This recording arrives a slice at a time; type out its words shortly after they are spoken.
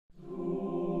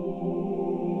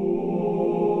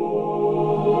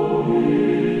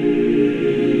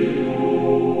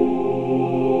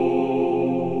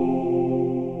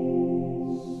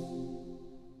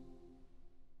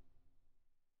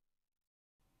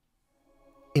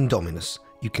In Dominus,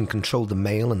 you can control the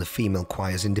male and the female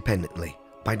choirs independently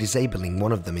by disabling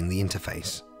one of them in the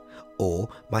interface, or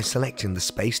by selecting the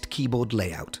spaced keyboard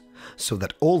layout so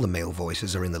that all the male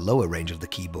voices are in the lower range of the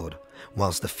keyboard,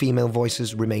 whilst the female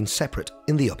voices remain separate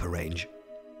in the upper range.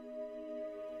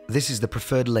 This is the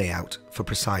preferred layout for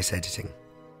precise editing.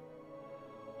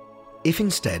 If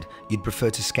instead you'd prefer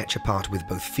to sketch a part with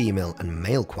both female and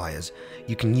male choirs,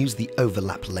 you can use the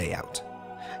overlap layout.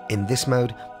 In this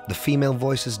mode, the female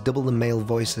voices double the male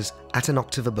voices at an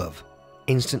octave above,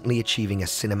 instantly achieving a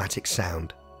cinematic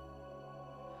sound.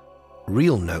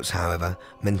 Real Notes, however,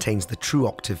 maintains the true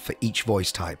octave for each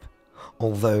voice type,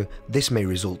 although this may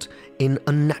result in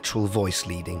unnatural voice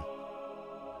leading.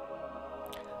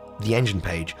 The engine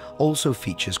page also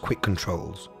features quick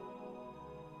controls.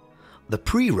 The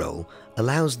pre-roll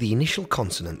allows the initial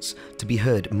consonants to be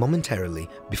heard momentarily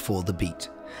before the beat,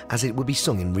 as it would be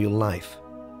sung in real life.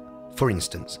 For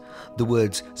instance, the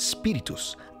words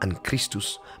spiritus and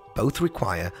Christus both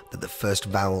require that the first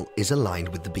vowel is aligned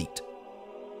with the beat.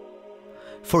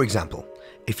 For example,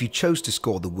 if you chose to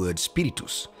score the word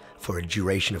spiritus for a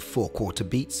duration of 4 quarter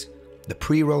beats, the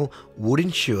pre-roll would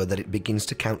ensure that it begins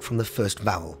to count from the first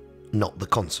vowel, not the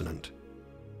consonant.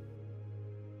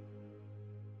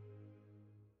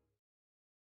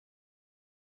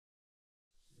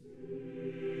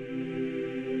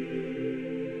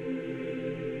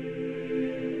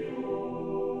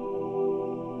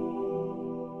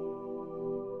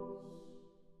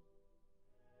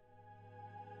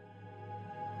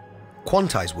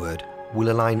 Quantize Word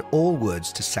will align all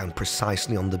words to sound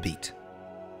precisely on the beat.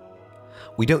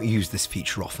 We don't use this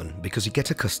feature often because you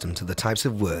get accustomed to the types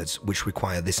of words which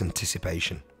require this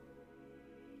anticipation.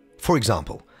 For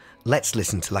example, let's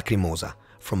listen to Lacrimosa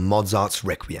from Mozart's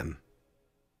Requiem.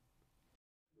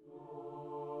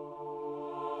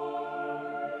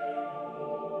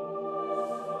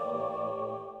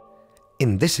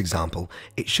 In this example,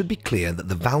 it should be clear that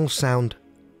the vowel sound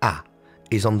A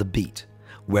is on the beat,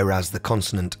 whereas the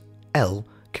consonant L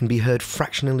can be heard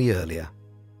fractionally earlier.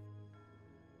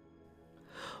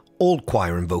 All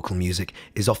choir and vocal music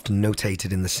is often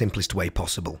notated in the simplest way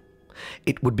possible.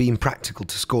 It would be impractical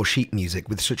to score sheet music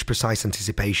with such precise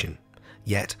anticipation,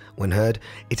 yet, when heard,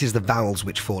 it is the vowels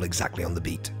which fall exactly on the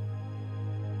beat.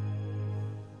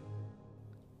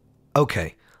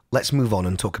 Okay, let's move on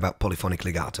and talk about polyphonic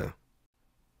legato.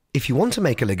 If you want to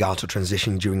make a legato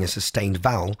transition during a sustained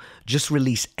vowel, just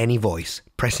release any voice,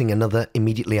 pressing another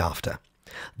immediately after.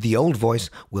 The old voice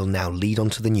will now lead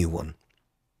onto the new one.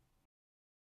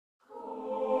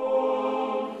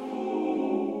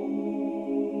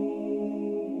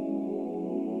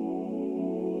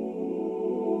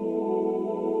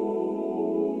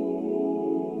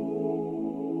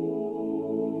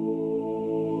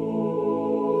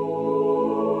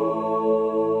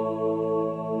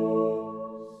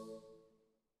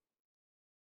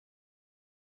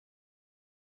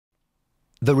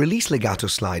 The release legato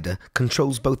slider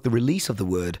controls both the release of the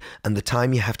word and the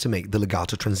time you have to make the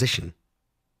legato transition.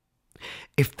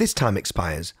 If this time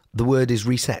expires, the word is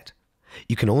reset.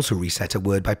 You can also reset a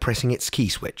word by pressing its key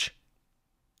switch.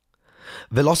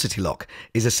 Velocity lock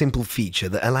is a simple feature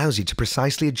that allows you to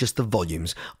precisely adjust the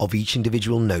volumes of each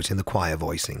individual note in the choir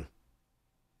voicing.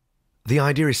 The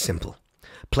idea is simple.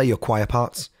 Play your choir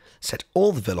parts, set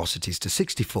all the velocities to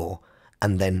 64,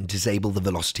 and then disable the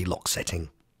velocity lock setting.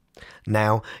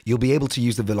 Now, you'll be able to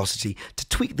use the velocity to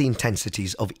tweak the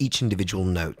intensities of each individual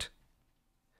note.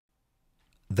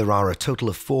 There are a total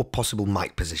of 4 possible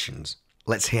mic positions.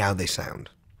 Let's hear how they sound.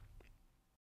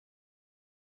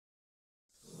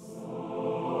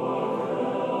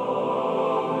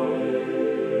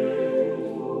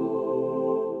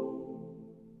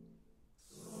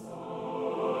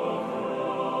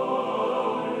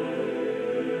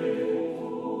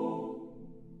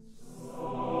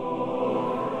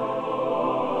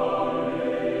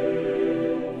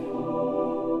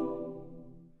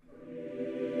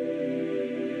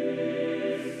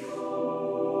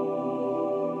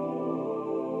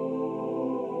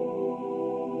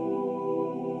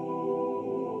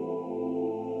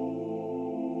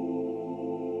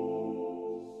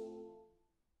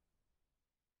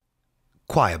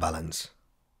 Choir balance.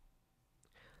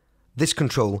 This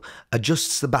control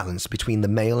adjusts the balance between the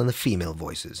male and the female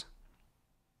voices.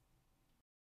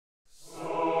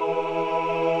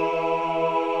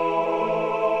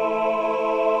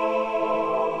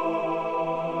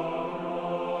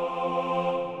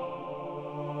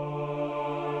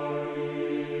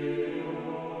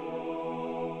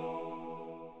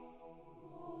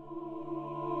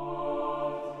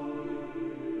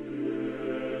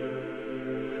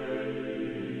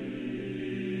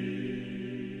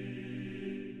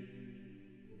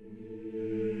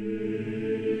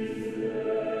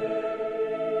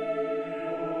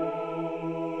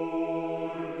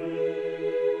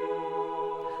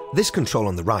 This control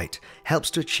on the right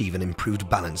helps to achieve an improved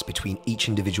balance between each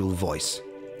individual voice.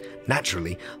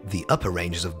 Naturally, the upper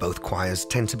ranges of both choirs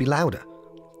tend to be louder.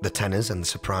 The tenors and the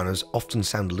sopranos often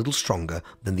sound a little stronger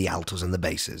than the altos and the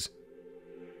basses.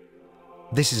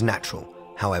 This is natural.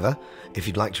 However, if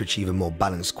you'd like to achieve a more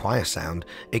balanced choir sound,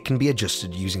 it can be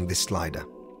adjusted using this slider.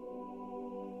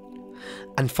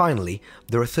 And finally,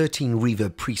 there are 13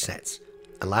 reverb presets,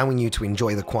 allowing you to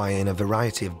enjoy the choir in a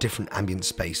variety of different ambient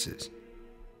spaces.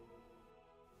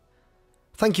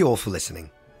 Thank you all for listening.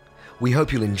 We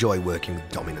hope you'll enjoy working with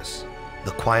Dominus,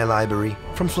 the choir library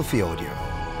from FluffyAudio.